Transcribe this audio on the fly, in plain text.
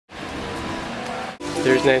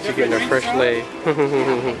There's Nancy getting her fresh lei.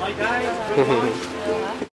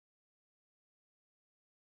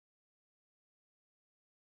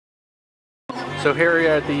 So here we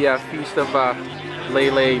are at the feast of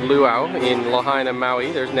Lele Luau in Lahaina,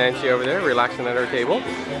 Maui. There's Nancy over there relaxing at her table.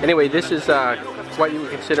 Anyway, this is what you would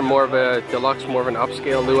consider more of a deluxe, more of an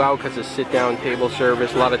upscale luau because it's sit-down table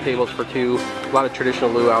service, a lot of tables for two, a lot of traditional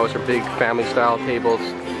luau's are big family-style tables,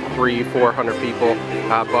 300-400 people,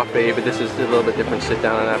 buffet, but this is a little bit different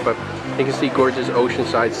sit-down on that. But you can see gorgeous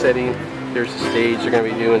oceanside setting. There's the stage. They're going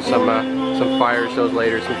to be doing some fire shows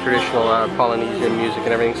later, some traditional Polynesian music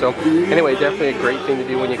and everything. So anyway, definitely a great thing to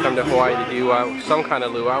do when you come to Hawaii to do some kind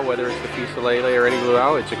of luau, whether it's the Feast of Lele or any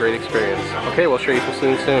luau. It's a great experience. Okay, we'll show you some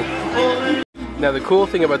scenes soon. Now the cool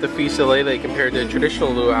thing about the Feast of Lele compared to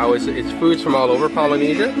traditional luau is it's foods from all over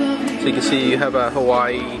Polynesia. So you can see you have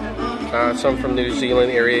Hawaii, some from the New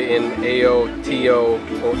Zealand area in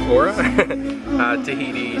Aotearoa,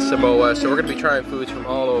 Tahiti, Samoa. So we're going to be trying foods from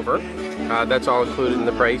all over. That's all included in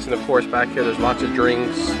the price. And of course back here there's lots of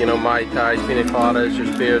drinks, you know, Mai Tais, pina coladas,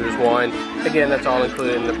 there's beer, there's wine. Again, that's all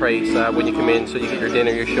included in the price when you come in, so you get your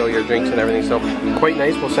dinner, your show, your drinks and everything. So quite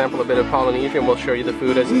nice. We'll sample a bit of Polynesia and we'll show you the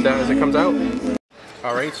food as it comes out.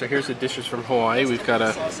 Alright, so here's the dishes from Hawaii. We've got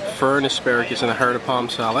a fern asparagus and a heart of palm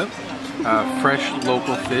salad. Fresh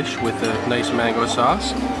local fish with a nice mango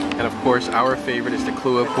sauce. And of course our favorite is the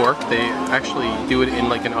klua pork. They actually do it in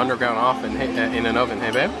like an underground oven, in an oven,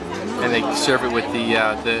 hey babe? And they serve it with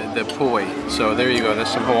the poi. So there you go,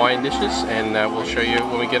 that's some Hawaiian dishes, and we'll show you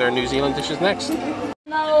when we get our New Zealand dishes next.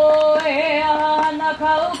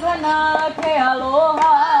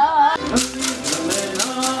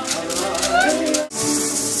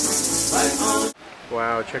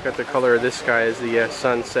 Wow, check out the color of the sky as the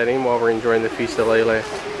sun setting while we're enjoying the Feast of Lele.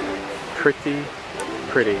 Pretty,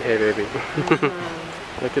 pretty, hey baby.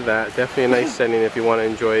 Look at that, definitely a nice setting if you want to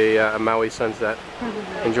enjoy a Maui sunset.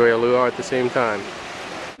 Enjoy a luau at the same time.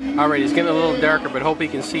 Alright, it's getting a little darker, but hope you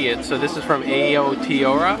can see it. So this is from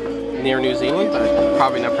Aotearoa, near New Zealand. I'm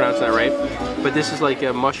probably not pronouncing that right. But this is like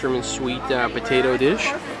a mushroom and sweet potato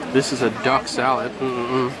dish. This is a duck salad.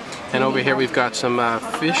 And over here we've got some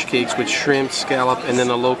fish cakes with shrimp, scallop, and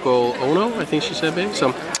then a local ono, I think she said, babe.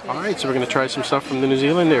 So, alright, so we're going to try some stuff from the New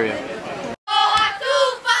Zealand area.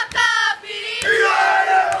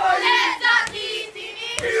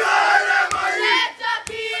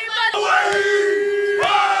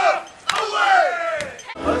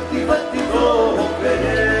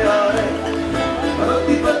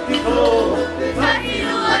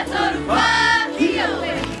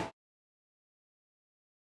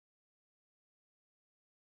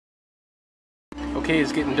 Okay,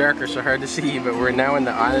 it's getting darker, so hard to see, but we're now in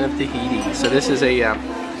the island of Tahiti. So this is a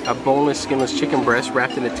boneless, skinless chicken breast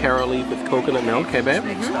wrapped in a taro leaf with coconut milk, okay babe?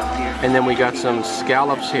 And then we got some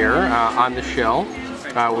scallops here on the shell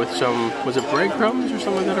with some, was it breadcrumbs or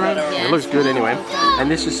something like that around it? It looks good anyway. And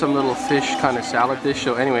this is some little fish kind of salad dish.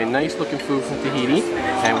 So anyway, nice looking food from Tahiti,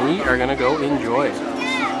 and we are gonna go enjoy it.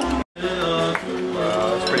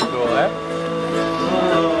 Wow, that's pretty cool, eh?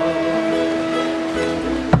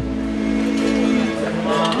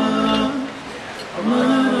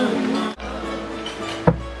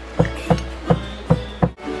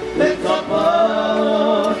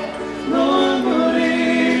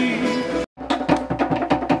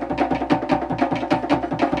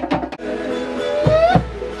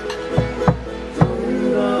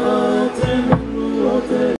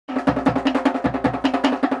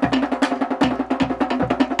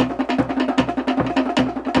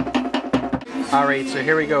 Alright, so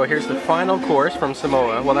here we go. Here's the final course from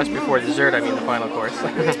Samoa. Well, that's before dessert, I mean the final course.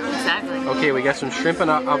 Exactly. Okay, we got some shrimp and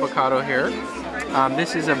avocado here.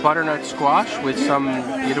 This is a butternut squash with some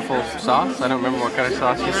beautiful sauce. I don't remember what kind of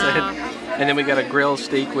sauce you said. And then we got a grilled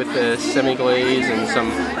steak with the semi-glaze and some,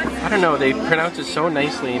 I don't know, they pronounce it so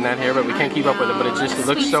nicely in that here, but we can't keep up with it, but it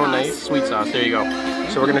looks so nice. Sweet sauce, there you go.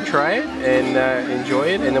 So we're going to try it and enjoy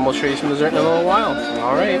it, and then we'll show you some dessert in a little while.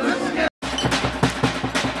 Alright.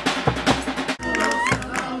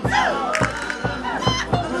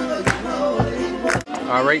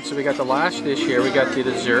 Alright, so we got the last dish here. We got the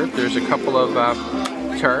dessert. There's a couple of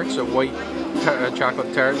tarts, a white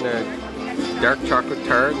chocolate tart and a dark chocolate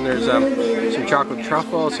tart. And there's some chocolate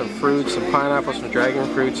truffle, some fruits, some pineapple, some dragon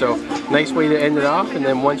fruit. So nice way to end it off. And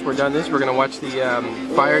then once we're done this, we're going to watch the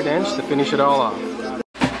fire dance to finish it all off.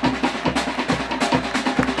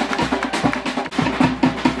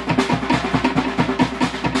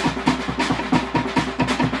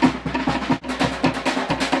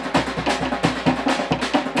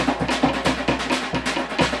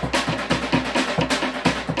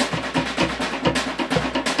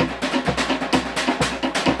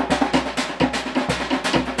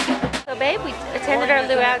 babe. We attended our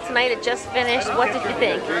luau tonight. It just finished. What did you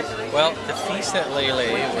think? Well, the feast at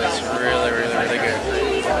Lele was really good.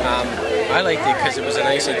 I liked it because it was a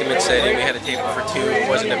nice intimate setting. We had a table for two. It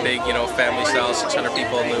wasn't a big, you know, family style, 600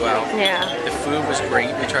 people luau. Yeah. The food was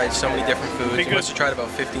great. We tried so many different foods. We must have tried about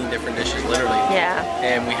 15 different dishes, literally. Yeah.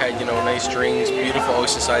 And we had, you know, nice drinks, beautiful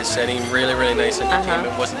oceanside setting, really nice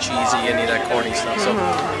entertainment. It wasn't cheesy, any of that corny stuff. So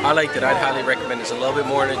I liked it. I'd highly recommend it. It's a little bit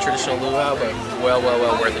more than a traditional luau, but well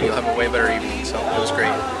worth it. You'll have a way better evening. So it was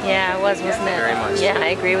great. Yeah, it was, wasn't it? Very much. Yeah,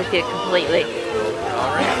 I agree with you completely.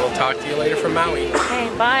 All right, we'll talk to you later from Maui. Okay,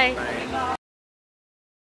 bye. Bye.